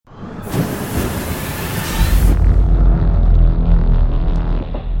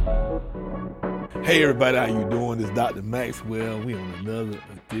Hey everybody, how you doing? This is Dr. Maxwell. We on another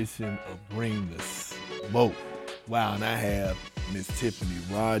edition of Bring the Smoke. Wow, and I have Miss Tiffany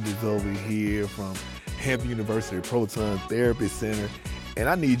Rodgers over here from Hampton University Proton Therapy Center. And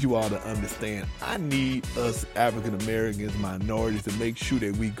I need you all to understand, I need us African Americans, minorities, to make sure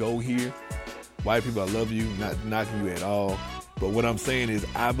that we go here. White people, I love you, not knocking you at all. But what I'm saying is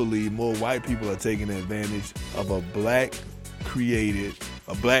I believe more white people are taking advantage of a black curated,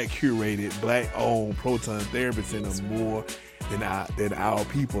 black-owned Proton Therapy Center more than our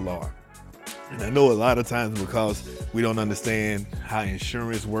people are. And I know a lot of times because we don't understand how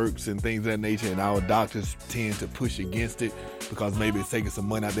insurance works and things of that nature, and our doctors tend to push against it because maybe it's taking some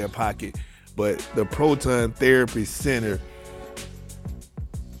money out of their pocket. But the Proton Therapy Center,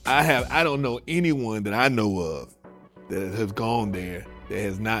 I don't know anyone that I know of that has gone there that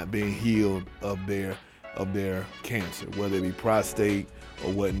has not been healed of their cancer, whether it be prostate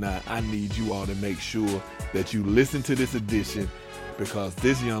or whatnot. I need you all to make sure that you listen to this edition, because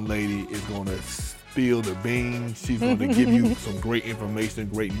this young lady is going to spill the beans. She's going to give you some great information,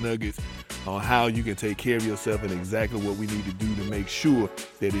 great nuggets on how you can take care of yourself and exactly what we need to do to make sure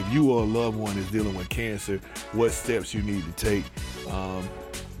that if you or a loved one is dealing with cancer, what steps you need to take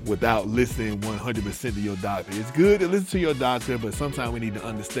without listening 100% to your doctor. It's good to listen to your doctor, but sometimes we need to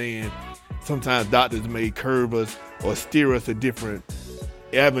understand sometimes doctors may curve us or steer us to different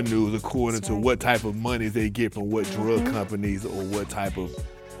avenues according to what type of money they get from what drug companies or what type of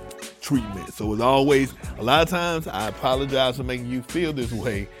treatment. So as always, a lot of times I apologize for making you feel this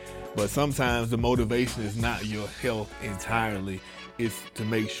way, but sometimes the motivation is not your health entirely. It's to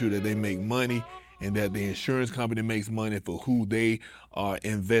make sure that they make money and that the insurance company makes money for who they are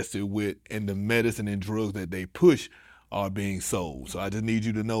invested with, and the medicine and drugs that they push are being sold. So I just need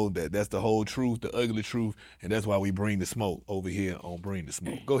you to know that that's the whole truth, the ugly truth, and that's why we bring the smoke over here on Bring the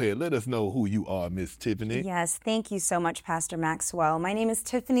Smoke. Go ahead, let us know who you are, Miss Tiffany. Yes, thank you so much, Pastor Maxwell. My name is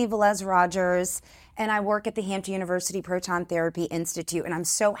Tiffany Velez Rodgers, and I work at the Hampton University Proton Therapy Institute, and I'm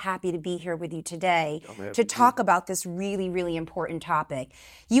so happy to be here with you today to talk about this really, really important topic.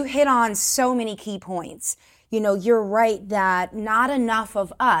 You hit on so many key points. You know, you're right that not enough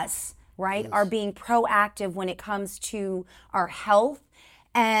of us, right, are being proactive when it comes to our health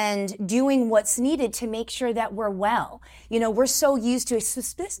and doing what's needed to make sure that we're well. You know, we're so used to,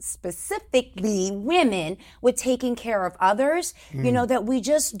 specifically women, with taking care of others, you know, that we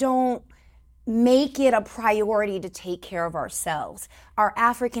just don't make it a priority to take care of ourselves. Our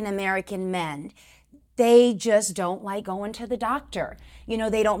African American men, they just don't like going to the doctor. You know,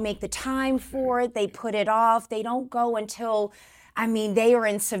 they don't make the time for it. They put it off. They don't go until, they are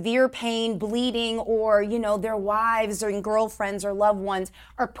in severe pain, bleeding, or, you know, their wives or girlfriends or loved ones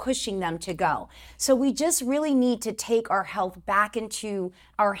are pushing them to go. So we just really need to take our health back into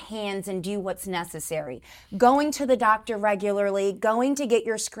our hands and do what's necessary. Going to the doctor regularly, going to get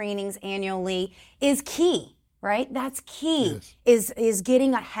your screenings annually is key, right? That's key, is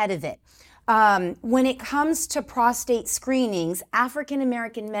getting ahead of it. When it comes to prostate screenings, African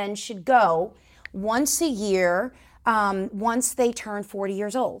American men should go once a year, once they turn 40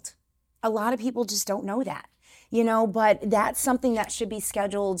 years old. A lot of people just don't know that, you know, but that's something that should be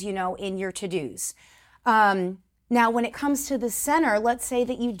scheduled, you know, in your to-dos. Now, when it comes to the center, let's say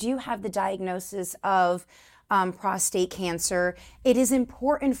that you do have the diagnosis of prostate cancer, it is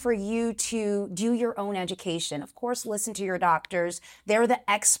important for you to do your own education. Of course, listen to your doctors. They're the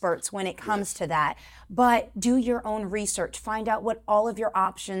experts when it comes to that. But do your own research. Find out what all of your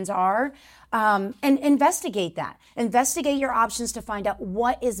options are, and investigate that. Investigate your options to find out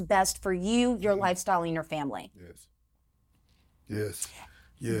what is best for you, your lifestyle, and your family. Yes.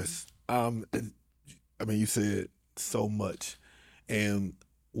 You said so much. And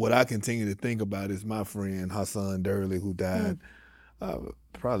what I continue to think about is my friend Hassan Durley, who died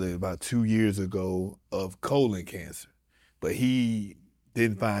probably about 2 years ago of colon cancer. But he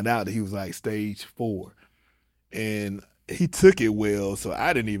didn't find out that he was like stage 4. And he took it well, so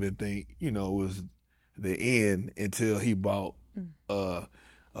I didn't even think, you know, it was the end until he bought a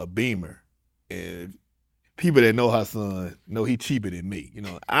Beamer. And people that know Hassan know he cheaper than me. You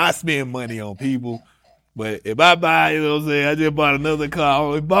know, I spend money on people. But if I buy, you know what I'm saying, I just bought another car. I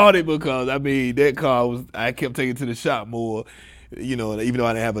only bought it because, that car I kept taking to the shop more, you know, even though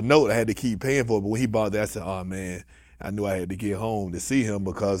I didn't have a note, I had to keep paying for it. But when he bought that, I said, oh, man, I knew I had to get home to see him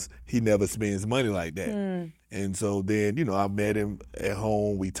because he never spends money like that. And so then, you know, I met him at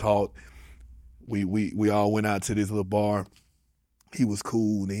home. We talked. We all went out to this little bar. He was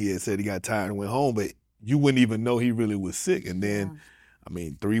cool, and he had said he got tired and went home. But you wouldn't even know he really was sick. And then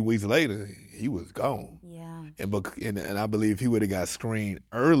 3 weeks later, he was gone. Yeah. And I believe he would have got screened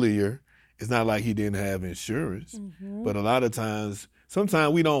earlier It's not like he didn't have insurance, but a lot of times,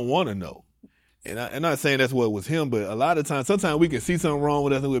 sometimes we don't want to know. And I'm not saying that's what was him, but a lot of times, sometimes we can see something wrong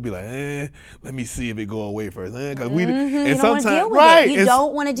with us, and we'll be like, let me see if it go away first. Because we, and sometimes, right, you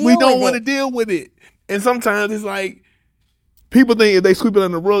don't want to deal we with it. don't want to deal with it. And sometimes it's like, people think if they sweep it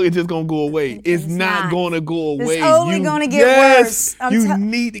under the rug, it's just going to go away. It's not going to go away. It's only going to get worse. You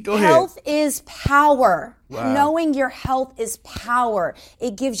need to go ahead. Health is power. Wow. Knowing your health is power.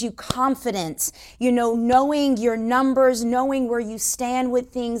 It gives you confidence. You know, knowing your numbers, knowing where you stand with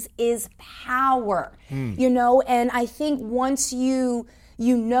things is power. You know, and I think once you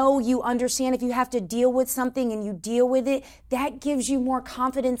understand if you have to deal with something and you deal with it, that gives you more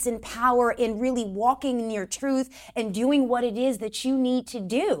confidence and power in really walking in your truth and doing what it is that you need to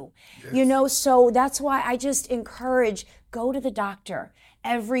do. Yes. You know, so that's why I just encourage, go to the doctor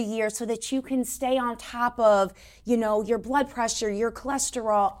every year so that you can stay on top of, you know, your blood pressure, your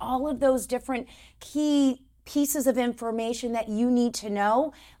cholesterol, all of those different key pieces of information that you need to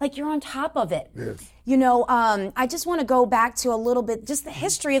know, like you're on top of it. Yes. You know, I just want to go back to a little bit, just the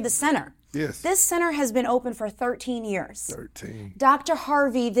history of the center. Yes. This center has been open for 13 years. 13. Dr.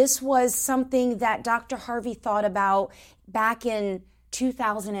 Harvey, this was something that Dr. Harvey thought about back in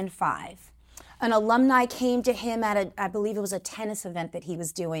 2005. An alumni came to him at I believe it was a tennis event that he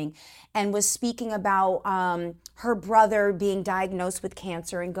was doing, and was speaking about her brother being diagnosed with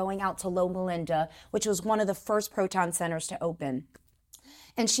cancer and going out to Loma Linda, which was one of the first proton centers to open.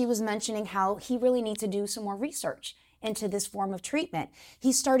 And she was mentioning how he really needs to do some more research into this form of treatment.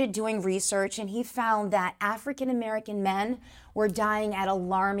 He started doing research and he found that African American men were dying at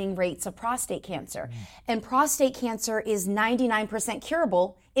alarming rates of prostate cancer. And prostate cancer is 99%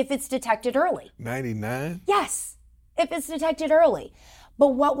 curable if it's detected early. 99? Yes, if it's detected early. But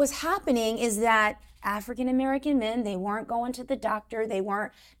what was happening is that African American men, they weren't going to the doctor, they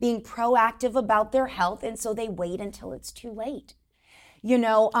weren't being proactive about their health, and so they wait until it's too late. You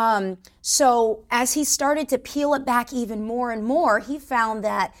know, so as he started to peel it back even more and more, he found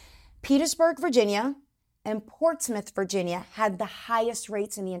that Petersburg, Virginia, and Portsmouth, Virginia had the highest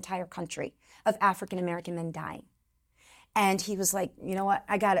rates in the entire country of African American men dying. And he was like, you know what,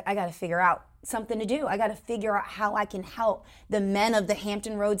 I got to figure out something to do. I got to figure out how I can help the men of the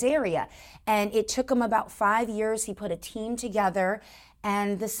Hampton Roads area. And it took him about 5 years. He put a team together,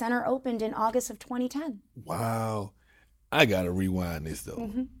 and the center opened in August of 2010. Wow. I got to rewind this,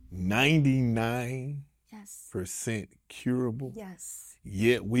 though. 99% curable. Yes.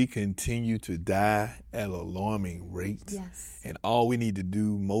 Yet we continue to die at alarming rates. Yes. And all we need to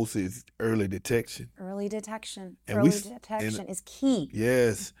do most is early detection. Early detection. And early detection is key.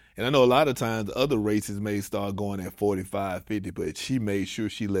 Yes. And I know a lot of times other races may start going at 45, 50, but she made sure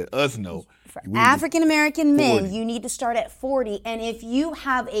she let us know. For African American men, you need to start at 40. And if you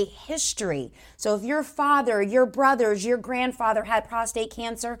have a history, so if your father, your brothers, your grandfather had prostate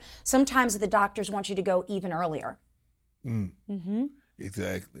cancer, sometimes the doctors want you to go even earlier.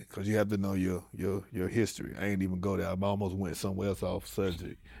 Exactly, because you have to know your history. I ain't even go there. I almost went somewhere else off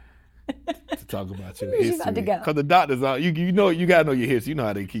surgery to talk about your history. Because the doctors are, you know, you gotta know your history. You know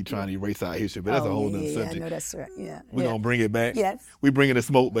how they keep trying to erase our history, but that's a whole other subject. Yeah, no, that's right. Yeah, we're gonna bring it back. Yes, we bringing the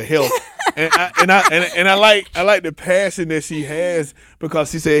smoke, but health. and I like the passion that she has,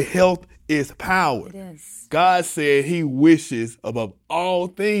 because she said health is power. It is. God said He wishes above all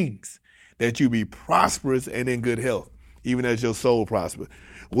things that you be prosperous and in good health, even as your soul prosper.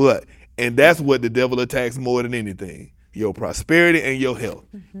 What? And that's what the devil attacks more than anything. Your prosperity and your health.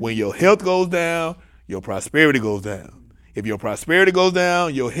 When your health goes down, your prosperity goes down. If your prosperity goes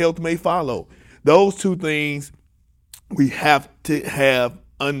down, your health may follow. Those two things we have to have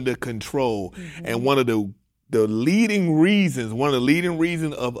under control. And one of the leading reasons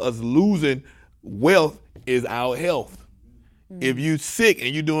of us losing wealth is our health. If you're sick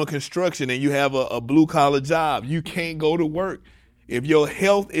and you're doing construction and you have a blue-collar job, you can't go to work. If your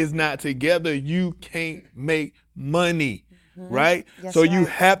health is not together, you can't make money, right? Yes, so right. You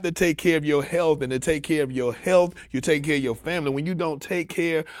have to take care of your health, and to take care of your health, you take care of your family. When you don't take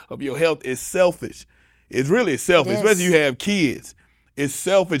care of your health, it's selfish. It's really selfish, especially if you have kids. It's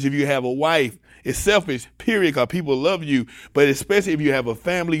selfish if you have a wife. It's selfish, period, because people love you. But especially if you have a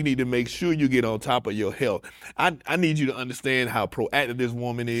family, you need to make sure you get on top of your health. I need you to understand how proactive this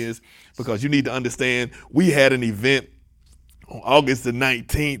woman is, because you need to understand we had an event on August the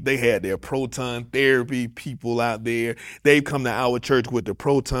 19th. They had their proton therapy people out there. They've come to our church with the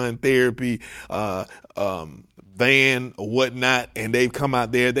proton therapy van or whatnot, and they've come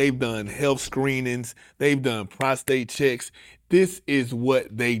out there. They've done health screenings. They've done prostate checks. This is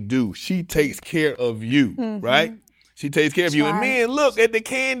what they do. She takes care of you, right? She takes care of you. And man, look at the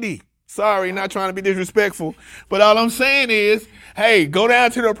candy. Sorry, not trying to be disrespectful. But all I'm saying is, hey, go down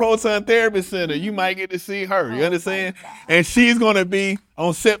to the Proton Therapy Center. You might get to see her. You understand? And she's going to be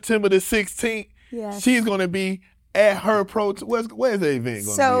on September the 16th. Yes. She's going to be at her Proton. Where's the event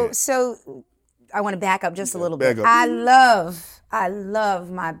going to be? So I want to back up just a little Back bit. up. I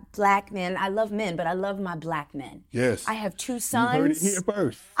love my black men. I love men, but I love my black men. Yes. I have 2 You sons. heard it here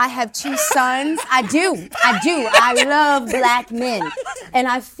first. I have 2 sons. I do. I love black men. And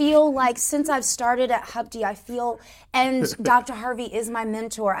I feel like since I've started at Hupti, and Dr. Harvey is my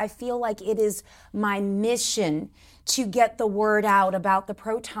mentor, I feel like it is my mission to get the word out about the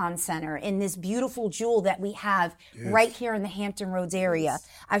Proton Center and this beautiful jewel that we have right here in the Hampton Roads area.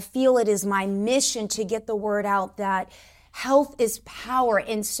 I feel it is my mission to get the word out that health is power,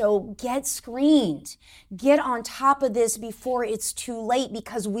 and so get screened. Get on top of this before it's too late,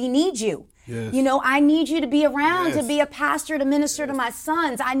 because we need you. Yes. You know, I need you to be around to be a pastor, to minister to my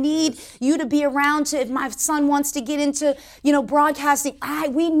sons. I need you to be around to, if my son wants to get into, broadcasting,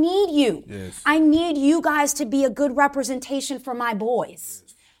 we need you. Yes. I need you guys to be a good representation for my boys.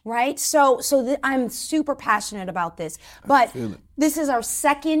 Right? So I'm super passionate about this. But this is our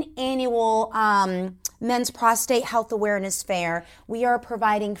 2nd annual Men's Prostate Health Awareness Fair. We are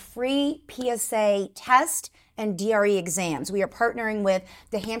providing free PSA test and DRE exams. We are partnering with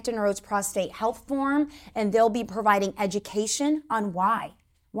the Hampton Roads Prostate Health Forum, and they'll be providing education on why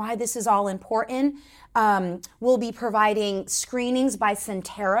this is all important. We'll be providing screenings by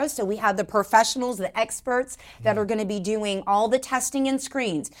Centera. So we have the professionals, the experts that are going to be doing all the testing and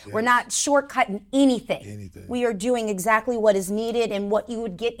screens. Yes. We're not shortcutting anything. We are doing exactly what is needed and what you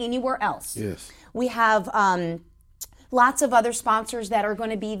would get anywhere else. Yes. We have lots of other sponsors that are going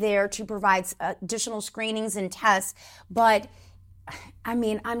to be there to provide additional screenings and tests. But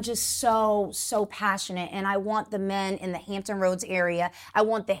I'm just so passionate, and I want the men in the Hampton Roads area, I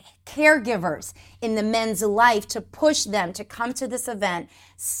want the caregivers in the men's life to push them to come to this event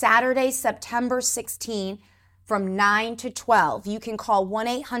Saturday, September 16th from 9 to 12. You can call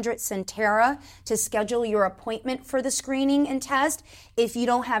 1-800-CENTERA to schedule your appointment for the screening and test. If you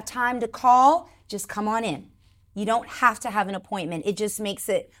don't have time to call, just come on in. You don't have to have an appointment. It just makes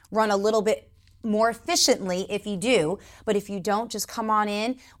it run a little bit more efficiently if you do, but if you don't, just come on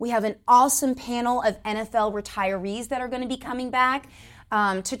in. We have an awesome panel of NFL retirees that are going to be coming back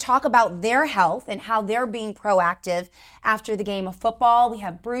to talk about their health and how they're being proactive after the game of football. We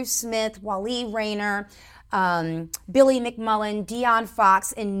have Bruce Smith, Wally Rayner, Billy McMullen, Deion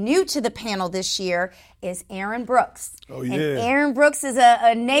Fox, and new to the panel this year is Aaron Brooks. Oh, yeah. And Aaron Brooks is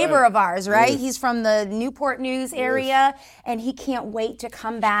a neighbor of ours, right? Yes. He's from the Newport News area, and he can't wait to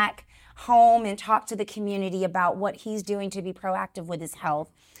come back home and talk to the community about what he's doing to be proactive with his health.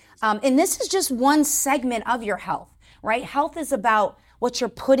 And this is just one segment of your health, right? Health is about what you're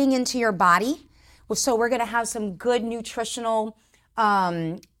putting into your body. So we're going to have some good nutritional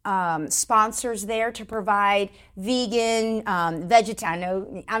sponsors there to provide vegan, vegetarian. I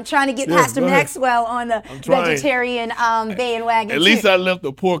know I'm trying to get Pastor Maxwell on the vegetarian bandwagon. At least I left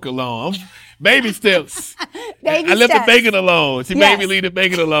the pork alone. Baby steps. Baby I left steps. the bacon alone. She made me leave the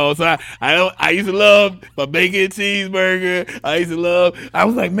bacon alone. So I used to love my bacon cheeseburger. I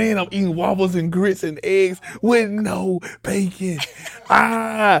was like, man, I'm eating waffles and grits and eggs with no bacon.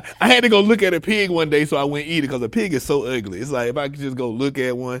 I had to go look at a pig one day, so I went eat it because a pig is so ugly. It's like if I could just go look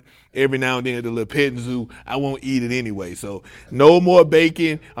at one every now and then at the little petting zoo, I won't eat it anyway. So no more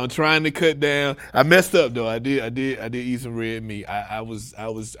bacon. I'm trying to cut down. I messed up though. I did eat some red meat. I was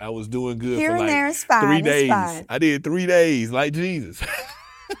doing good Here for and like there is fine. 3 days. It's fine. I did 3 days like Jesus.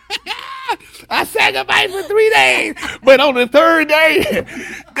 I sacrificed for 3 days, but on the 3rd day,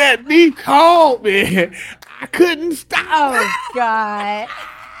 that beef called me. I couldn't stop. Oh God.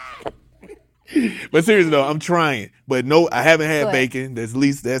 But seriously though, I'm trying. But no, I haven't had bacon. At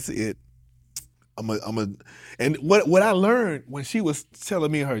least that's it. And what I learned when she was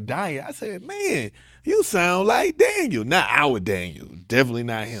telling me her diet, I said, man, you sound like Daniel. Not our Daniel. Definitely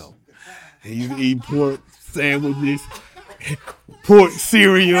not him. He used to eat pork sandwiches, pork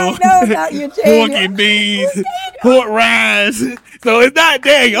cereal, pork and beans, pork rinds. So it's not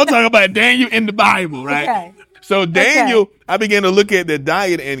Daniel. I'm talking about Daniel in the Bible, right? Okay. So Daniel, I began to look at the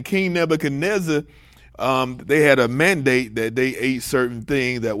diet, and King Nebuchadnezzar, they had a mandate that they ate certain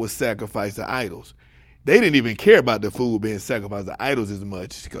things that was sacrificed to idols. They didn't even care about the food being sacrificed to idols as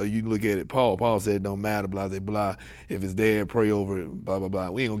much, because you look at it, Paul said it don't matter, blah, blah, blah. If it's there, pray over it, blah, blah, blah.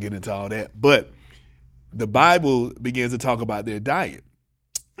 We ain't going to get into all that. But the Bible begins to talk about their diet.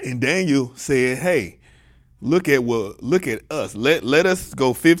 And Daniel said, hey, look at us. Let us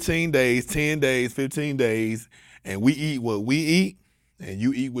go 15 days, 10 days, 15 days, and we eat what we eat, and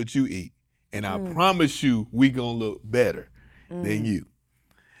you eat what you eat. And I promise you, we gonna look better than you.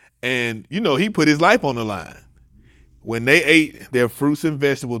 And, he put his life on the line. When they ate their fruits and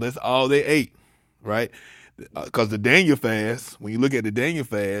vegetables, that's all they ate, right? Because the Daniel fast, when you look at the Daniel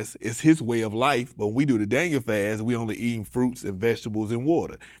fast, it's his way of life. But when we do the Daniel fast, we only eating fruits and vegetables and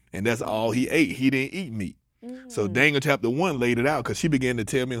water. And that's all he ate. He didn't eat meat. So Daniel chapter 1 laid it out because she began to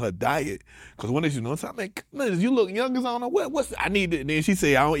tell me her diet. Because one day she knows, I'm like, you look young as I don't know what's I need it. And then she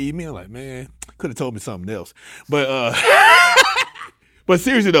said, I don't eat meat. I'm like, man, could have told me something else. But but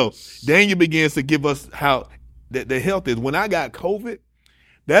seriously though, Daniel begins to give us how the health is. When I got COVID,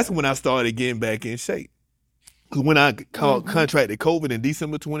 that's when I started getting back in shape. Because when I contracted COVID in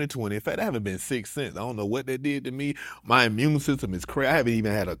December 2020, in fact, I haven't been sick since. I don't know what that did to me. My immune system is crazy. I haven't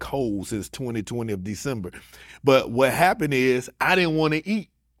even had a cold since 2020 of December. But what happened is I didn't want to eat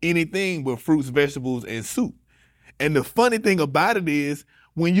anything but fruits, vegetables, and soup. And the funny thing about it is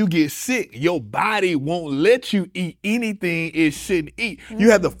when you get sick, your body won't let you eat anything it shouldn't eat.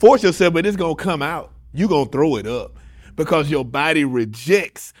 You have to force yourself, but it's going to come out. You're going to throw it up because your body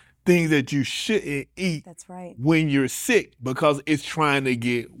rejects things that you shouldn't eat. That's right. When you're sick because it's trying to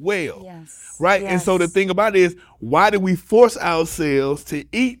get well. Yes. Right? Yes. And so the thing about it is, why do we force ourselves to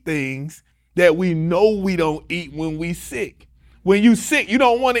eat things that we know we don't eat when we sick? When you sick, you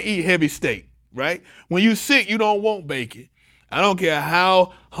don't want to eat heavy steak, right? When you sick, you don't want bacon. I don't care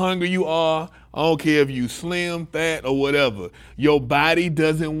how hungry you are. I don't care if you slim, fat, or whatever. Your body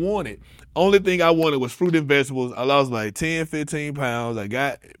doesn't want it. Only thing I wanted was fruit and vegetables. I lost like 10, 15 pounds. I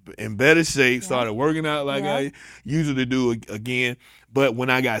got in better shape, started working out like I usually do again. But when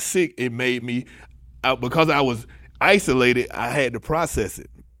I got sick, it made me, because I was isolated, I had to process it.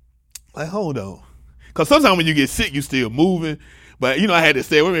 Like, hold on. Because sometimes when you get sick, you still moving. But, I had to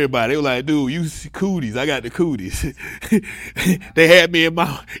stay with everybody. They were like, dude, you cooties. I got the cooties. They had me in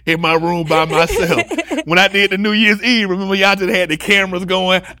my room by myself. When I did the New Year's Eve, remember y'all just had the cameras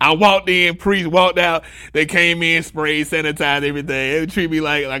going. I walked in, priest walked out. They came in, sprayed, sanitized everything. They would treat me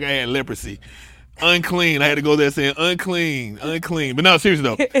like I had leprosy. Unclean. I had to go there saying unclean. But no, seriously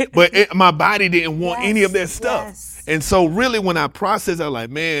though. But my body didn't want any of that stuff. Yes. And so really when I processed, I was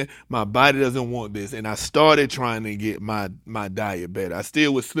like, man, my body doesn't want this. And I started trying to get my diet better. I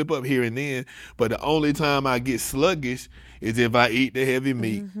still would slip up here and then, but the only time I get sluggish is if I eat the heavy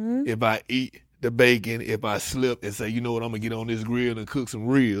meat, if I eat the bacon, if I slip and say, you know what, I'm going to get on this grill and cook some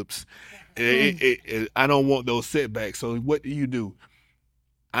ribs. I don't want those setbacks. So what do?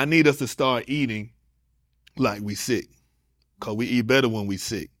 I need us to start eating like we sick, because we eat better when we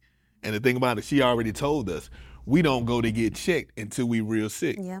sick. And the thing about it, she already told us, we don't go to get checked until we real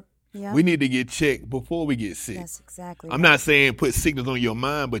sick. Yep. We need to get checked before we get sick. Yes, exactly. I'm not saying put sickness on your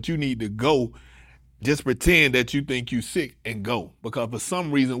mind, but you need to go. Just pretend that you think you sick and go. Because for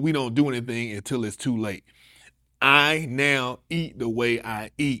some reason, we don't do anything until it's too late. I now eat the way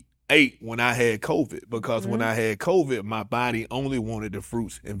I ate when I had COVID, because when I had COVID, my body only wanted the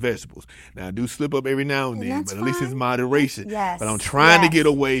fruits and vegetables. Now, I do slip up every now and then, but at least it's moderation. Yes. But I'm trying to get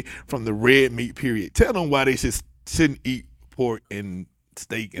away from the red meat, period. Tell them why they shouldn't eat pork and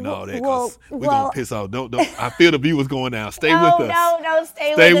steak and all that, because we're going to piss off. Don't. I feel the viewers going down. Stay with us. No,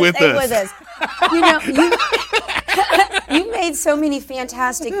 stay with us. You made so many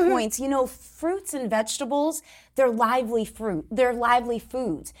fantastic points. Fruits and vegetables, they're lively fruit. They're lively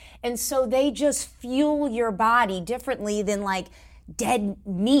foods. And so they just fuel your body differently than like dead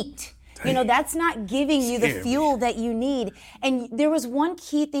meat. That's not giving you the fuel that you need. And there was one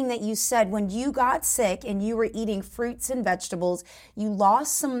key thing that you said when you got sick and you were eating fruits and vegetables, you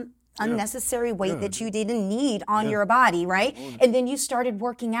lost some unnecessary weight that you didn't need on your body, right? And then you started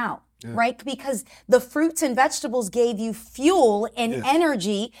working out. Right? Because the fruits and vegetables gave you fuel and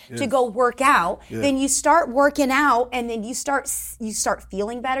energy to go work out. Then you start working out, and then you start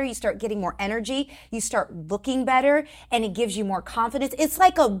feeling better. You start getting more energy. You start looking better, and it gives you more confidence. It's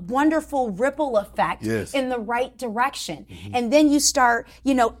like a wonderful ripple effect in the right direction. And then you start,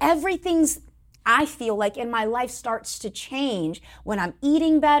 everything's, I feel like in my life starts to change when I'm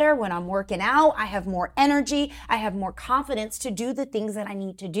eating better, when I'm working out. I have more energy. I have more confidence to do the things that I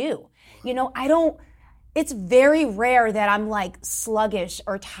need to do. It's very rare that I'm like sluggish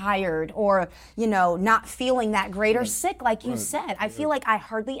or tired or, not feeling that great or sick, like you said. I feel like I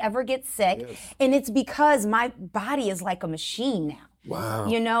hardly ever get sick. And it's because my body is like a machine now.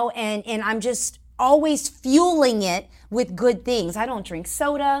 Wow. And I'm just always fueling it with good things. I don't drink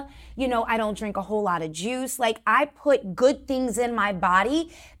soda. I don't drink a whole lot of juice. Like, I put good things in my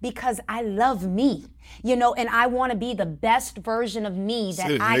body because I love me, and I want to be the best version of me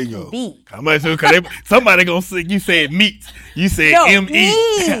that I can be. How much? Somebody gonna say you said meat. You said M-E.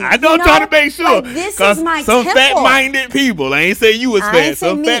 I know, trying to make sure. Like, this is my some temple. Fat-minded people. I ain't say you was fat.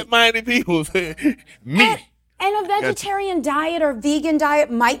 Some fat-minded people say meat. And a vegetarian diet or vegan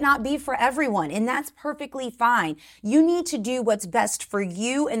diet might not be for everyone, and that's perfectly fine. You need to do what's best for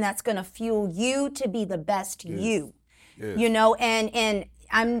you, and that's going to fuel you to be the best you. Yes. And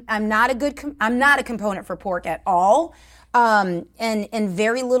I'm not a component for pork at all. And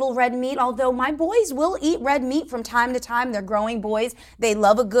very little red meat, although my boys will eat red meat from time to time. They're growing boys. They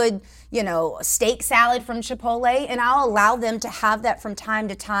love a good, steak salad from Chipotle, and I'll allow them to have that from time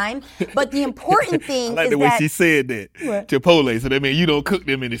to time. But the important thing I like the way she said that. What? Chipotle, so that means you don't cook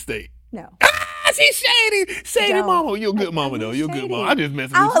them in the steak. No. She's shady mama. You're a good mama, though. You're a good mama. I just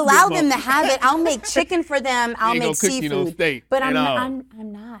messing with you. I'll allow them to have it. I'll make chicken for them. I'll make seafood. Steak but I'm not.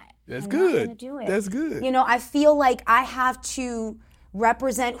 That's I'm good. Not gonna do it. That's good. I feel like I have to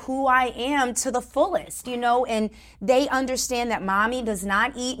represent who I am to the fullest, and they understand that mommy does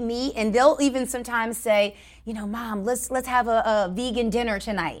not eat meat, and they'll even sometimes say, Mom, let's have a vegan dinner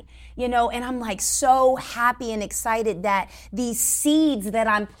tonight, and I'm like so happy and excited that these seeds that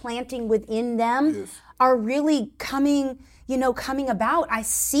I'm planting within them are really coming about. I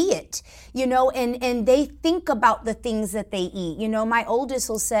see it, and they think about the things that they eat. My oldest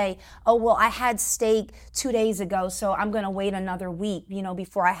will say, oh, well, I had steak 2 days ago, so I'm going to wait another week,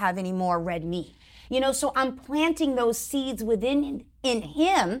 before I have any more red meat. So I'm planting those seeds within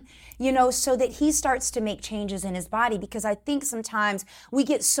him, so that he starts to make changes in his body, because I think sometimes we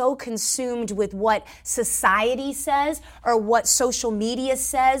get so consumed with what society says or what social media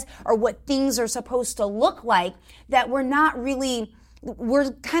says or what things are supposed to look like that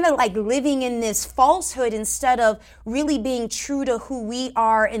we're kind of like living in this falsehood instead of really being true to who we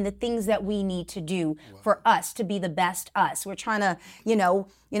are and the things that we need to do for us to be the best us. We're trying to,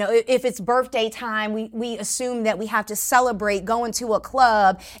 if it's birthday time, we assume that we have to celebrate going to a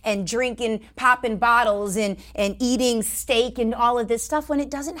club and drinking, popping bottles and eating steak and all of this stuff, when it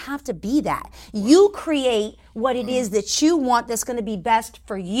doesn't have to be that. You create what it is that you want that's going to be best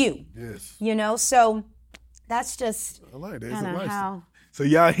for you. Yes. So that's just I like that. kind of how. So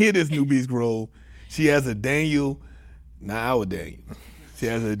y'all hear this New Beast Grove. She has a Daniel, not our Daniel. She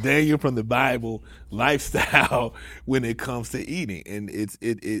has a Daniel from the Bible lifestyle when it comes to eating, and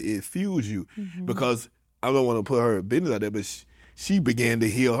it fuels you because I don't want to put her business out there, but she began to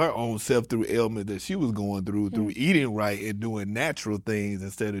heal her own self through ailments that she was going through eating right and doing natural things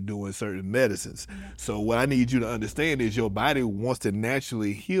instead of doing certain medicines. So what I need you to understand is your body wants to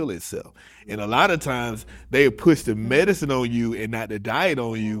naturally heal itself. And a lot of times they push the medicine on you and not the diet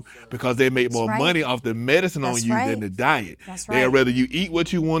on you because they make more money off the medicine on you than the diet. They'd rather you eat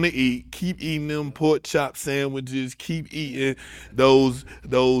what you want to eat, keep eating them pork chop sandwiches, keep eating those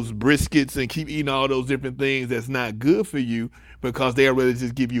briskets and keep eating all those different things that's not good for you, because they'd rather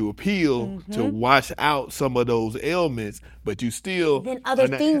just give you a pill to wash out some of those ailments, but you still... Then other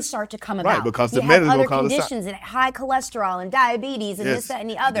things start to come about. Right, because the medicine will cause conditions and high cholesterol and diabetes and this, that, and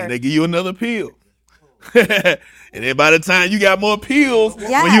the other. And they give you another pill. And then by the time you got more pills,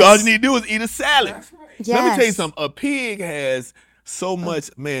 when all you need to do is eat a salad. Let me tell you something. A pig has so much...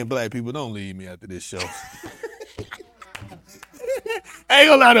 Man, black people, don't leave me after this show. I ain't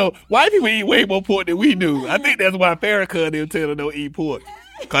gonna lie though, white people eat way more pork than we do. I think that's why Farrakhan didn't tell them don't eat pork.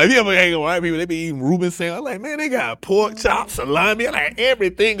 Cause if you ever hang with white people, they be eating Reuben sandwich. I'm like, man, they got pork chops, salami. Like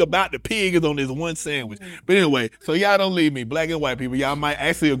everything about the pig is on this one sandwich. But anyway, so y'all don't leave me. Black and white people, y'all might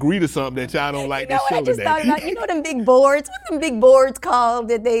actually agree to something that y'all don't like this show I just today. thought about, them big boards? What them big boards called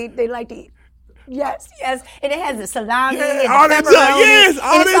that they like to eat? Yes. And it has the salami and all the that pepperoni. stuff. Yes,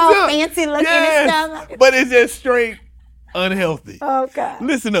 all and it's that all stuff. fancy looking and stuff. But it's just straight unhealthy. Oh, God.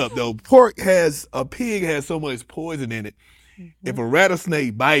 Listen up, though. A pig has so much poison in it. If a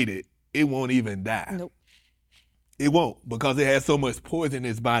rattlesnake bite it, it won't even die. Nope. It won't, because it has so much poison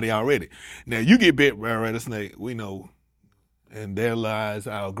in its body already. Now, you get bit by a rattlesnake, we know, and there lies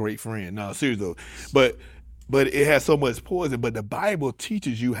our great friend. No, seriously, though. But it has so much poison, but the Bible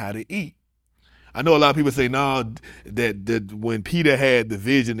teaches you how to eat. I know a lot of people say, no, that when Peter had the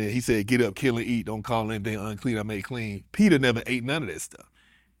vision and he said, get up, kill and eat, don't call anything unclean, I make clean. Peter never ate none of that stuff.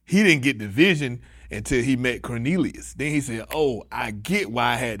 He didn't get the vision until he met Cornelius. Then he said, oh, I get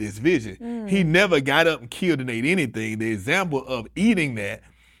why I had this vision. He never got up and killed and ate anything. The example of eating that,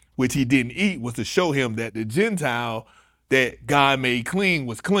 which he didn't eat, was to show him that the Gentile that God made clean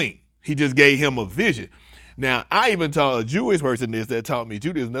was clean. He just gave him a vision. Now, I even taught a Jewish person this that taught me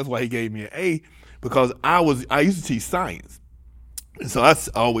Judaism. And that's why he gave me an A, because I used to teach science. And so I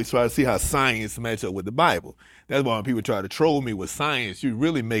always try to see how science match up with the Bible. That's why when people try to troll me with science, you're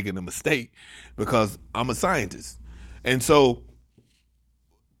really making a mistake, because I'm a scientist. And so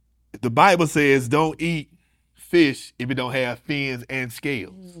the Bible says don't eat fish if it don't have fins and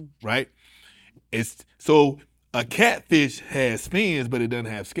scales, right? So a catfish has fins, but it doesn't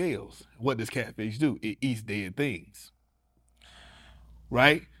have scales. What does catfish do? It eats dead things,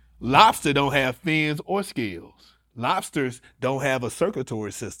 right? Lobster don't have fins or scales. Lobsters don't have a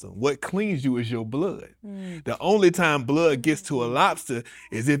circulatory system. What cleans you is your blood. The only time blood gets to a lobster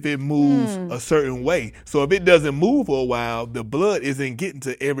is if it moves a certain way. So if it doesn't move for a while, the blood isn't getting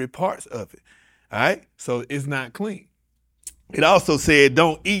to every part of it. All right? So it's not clean. It also said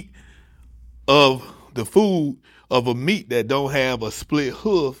don't eat of the food of a meat that don't have a split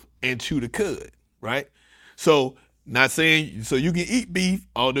hoof and chew the cud, right? So not saying, so you can eat beef,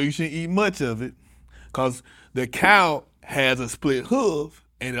 although you shouldn't eat much of it, because the cow has a split hoof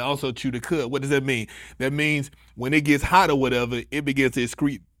and it also chew the cud. What does that mean? That means when it gets hot or whatever, it begins to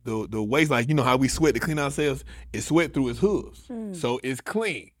excrete the waste. Like, you know how we sweat to clean ourselves? It sweat through its hooves. So it's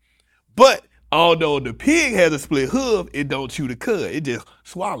clean. But although the pig has a split hoof, it don't chew the cud. It just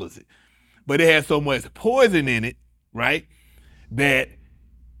swallows it. But it has so much poison in it, right, that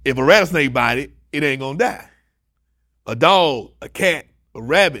if a rattlesnake bite it, it ain't gonna die. A dog, a cat, a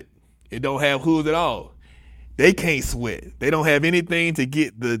rabbit, it don't have hooves at all. They can't sweat. They don't have anything to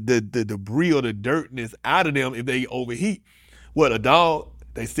get the debris or the dirtiness out of them if they overheat. What, a dog,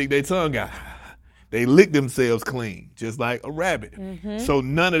 they stick their tongue out. They lick themselves clean, just like a rabbit. So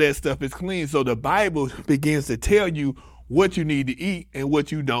none of that stuff is clean. So the Bible begins to tell you what you need to eat and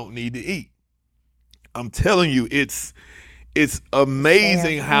what you don't need to eat. I'm telling you, it's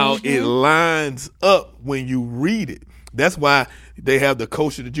amazing how it lines up when you read it. That's why they have the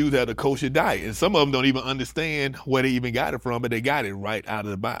Jews have the kosher diet. And some of them don't even understand where they even got it from, but they got it right out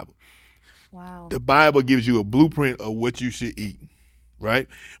of the Bible. Wow. The Bible gives you a blueprint of what you should eat, right?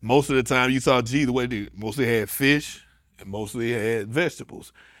 Most of the time you saw Jesus, what he did, mostly had fish and mostly had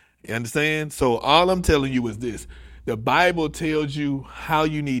vegetables. You understand? So all I'm telling you is this. The Bible tells you how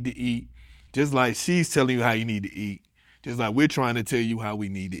you need to eat, just like she's telling you how you need to eat, just like we're trying to tell you how we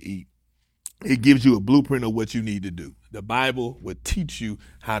need to eat. It gives you a blueprint of what you need to do. The Bible will teach you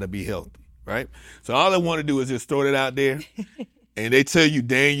how to be healthy, right? So all I want to do is just throw it out there. And they tell you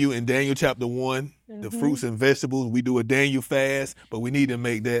in Daniel chapter 1, the fruits and vegetables, we do a Daniel fast, but we need to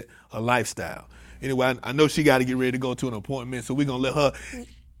make that a lifestyle. Anyway, I know she got to get ready to go to an appointment, so we're going to let her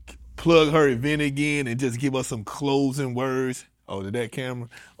plug her event again and just give us some closing words. Oh, to that camera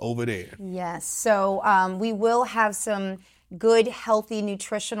over there. Yes. So we will have some good, healthy,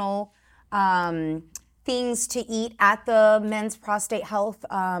 nutritional things to eat at the Men's Prostate Health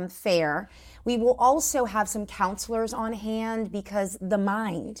Fair. We will also have some counselors on hand because the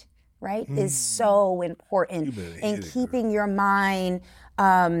mind, right, is so important in keeping your mind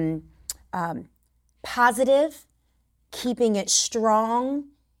positive, keeping it strong,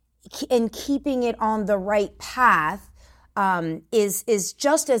 and keeping it on the right path is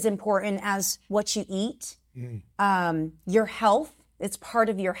just as important as what you eat. Your health. It's part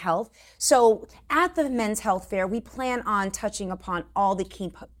of your health. So at the Men's Health Fair, we plan on touching upon all the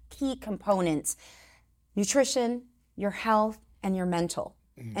key components: nutrition, your health, and your mental.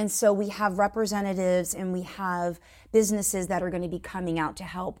 And so we have representatives and we have businesses that are going to be coming out to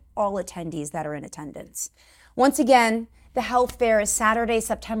help all attendees that are in attendance. Once again, the health fair is Saturday,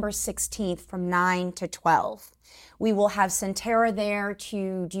 September 16th from 9 to 12. We will have Centera there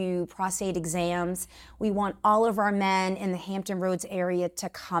to do prostate exams. We want all of our men in the Hampton Roads area to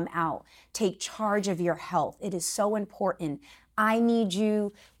come out. Take charge of your health. It is so important. I need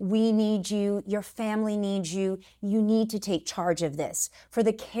you. We need you. Your family needs you. You need to take charge of this. For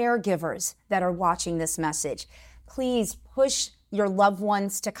the caregivers that are watching this message, please push your loved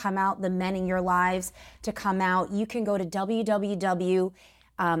ones to come out, the men in your lives to come out. You can go to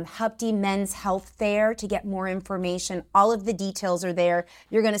Hupty Men's Health Fair to get more information. All of the details are there.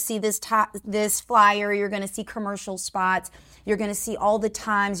 You're going to see this flyer. You're going to see commercial spots. You're going to see all the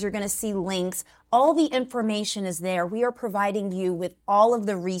times. You're going to see links. All the information is there. We are providing you with all of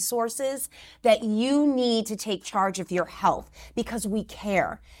the resources that you need to take charge of your health because we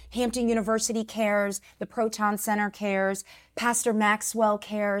care. Hampton University cares, the Proton Center cares, Pastor Maxwell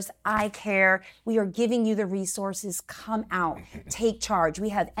cares, I care. We are giving you the resources. Come out, take charge. We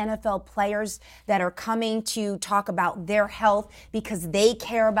have NFL players that are coming to talk about their health because they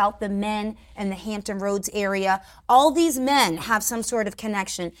care about the men in the Hampton Roads area. All these men have some sort of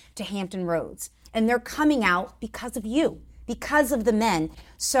connection to Hampton Roads, and they're coming out because of you, because of the men.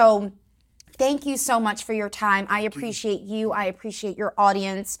 So thank you so much for your time. I appreciate you. I appreciate your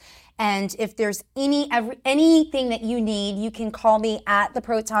audience. And if there's anything that you need, you can call me at the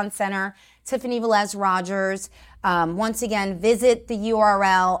Proton Center, Tiffany Velez Rodgers. Once again, visit the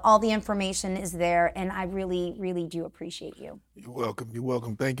URL. All the information is there, and I really, really do appreciate you. You're welcome. You're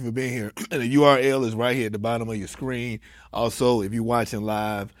welcome. Thank you for being here. And the URL is right here at the bottom of your screen. Also, if you're watching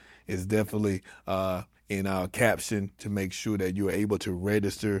live, it's definitely in our caption to make sure that you're able to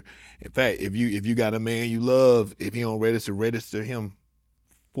register. In fact, if you got a man you love, if he don't register him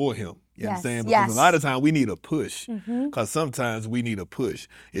for him. You understand? Because a lot of times we need a push. Because sometimes we need a push.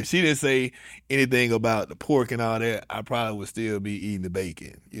 If she didn't say anything about the pork and all that, I probably would still be eating the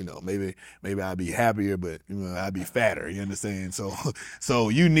bacon. You know, maybe I'd be happier, but I'd be fatter. You understand? So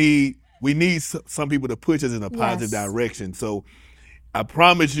we need some people to push us in a positive direction. So I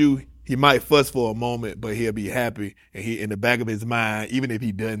promise you, he might fuss for a moment, but he'll be happy. And he, in the back of his mind, even if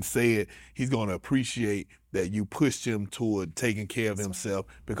he doesn't say it, he's going to appreciate that you pushed him toward taking care of himself,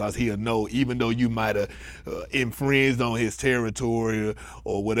 because he'll know, even though you might have infringed on his territory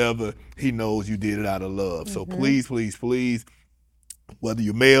or whatever, he knows you did it out of love. So please, please, please, whether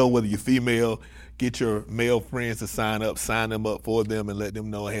you're male, whether you're female, get your male friends to sign them up for them and let them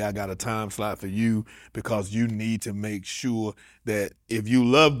know, hey, I got a time slot for you, because you need to make sure that if you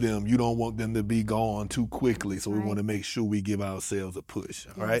love them, you don't want them to be gone too quickly. So we want to make sure we give ourselves a push,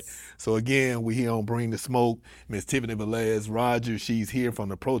 all right? So again, we here on Bring the Smoke. Miss Tiffany Velez Rodgers, she's here from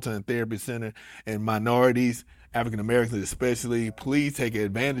the Proton Therapy Center. And minorities, African Americans especially, please take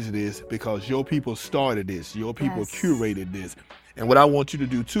advantage of this, because your people started this. Your people curated this. And what I want you to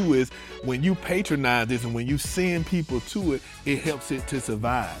do too is, when you patronize this and when you send people to it, it helps it to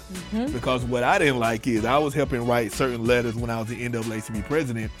survive. Because what I didn't like is, I was helping write certain letters when I was the NAACP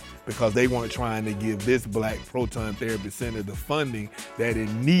president, because they weren't trying to give this Black Proton Therapy Center the funding that it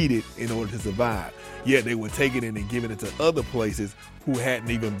needed in order to survive. Yet they were taking it and giving it to other places who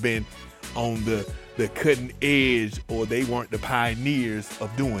hadn't even been on the cutting edge, or they weren't the pioneers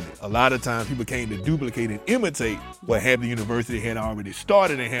of doing it. A lot of times people came to duplicate and imitate what Hampton University had already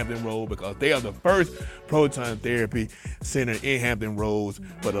started in Hampton Roads, because they are the first proton therapy center in Hampton Roads.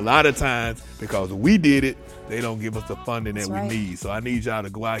 But a lot of times, because we did it, they don't give us the funding that we need. So I need y'all to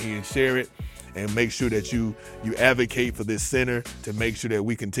go out here and share it, and make sure that you advocate for this center to make sure that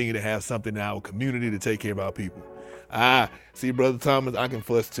we continue to have something in our community to take care of our people. See, Brother Thomas, I can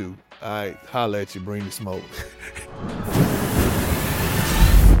fuss too. All right, holla at you, Bring the Smoke.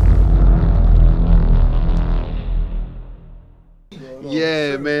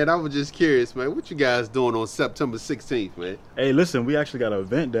 Yeah, man, I was just curious, man. What you guys doing on September 16th, man? Hey, listen, we actually got an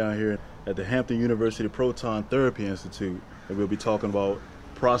event down here at the Hampton University Proton Therapy Institute, and we'll be talking about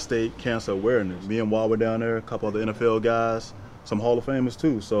prostate cancer awareness. Me and Wal were down there, a couple of the NFL guys, some Hall of Famers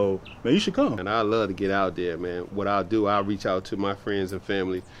too. So, man, you should come. And I love to get out there, man. What I'll do, I'll reach out to my friends and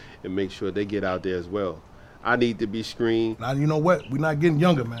family and make sure they get out there as well. I need to be screened. Now, you know what? We're not getting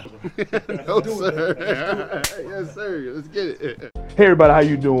younger, man. No, sir. Yes, sir. Let's get it. Hey, everybody, how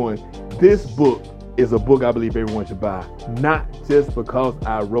you doing? This book is a book I believe everyone should buy. Not just because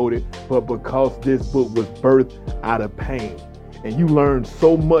I wrote it, but because this book was birthed out of pain. And you learn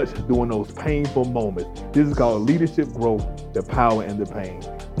so much during those painful moments. This is called Leadership Growth, the Power and the Pain.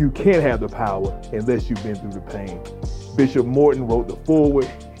 You can't have the power unless you've been through the pain. Bishop Morton wrote the foreword.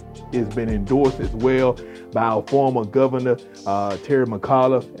 It's been endorsed as well by our former governor, Terry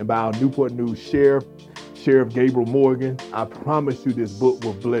McCullough, and by our Newport News Sheriff Gabriel Morgan. I promise you this book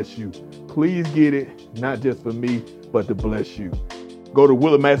will bless you. Please get it, not just for me, but to bless you. Go to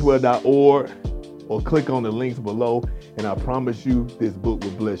willardmaxwell.org or click on the links below, and I promise you this book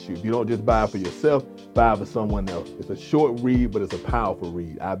will bless you. You don't just buy it for yourself, buy it for someone else. It's a short read, but it's a powerful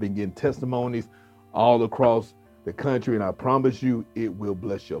read. I've been getting testimonies all across the country, and I promise you it will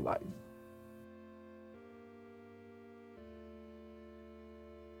bless your life.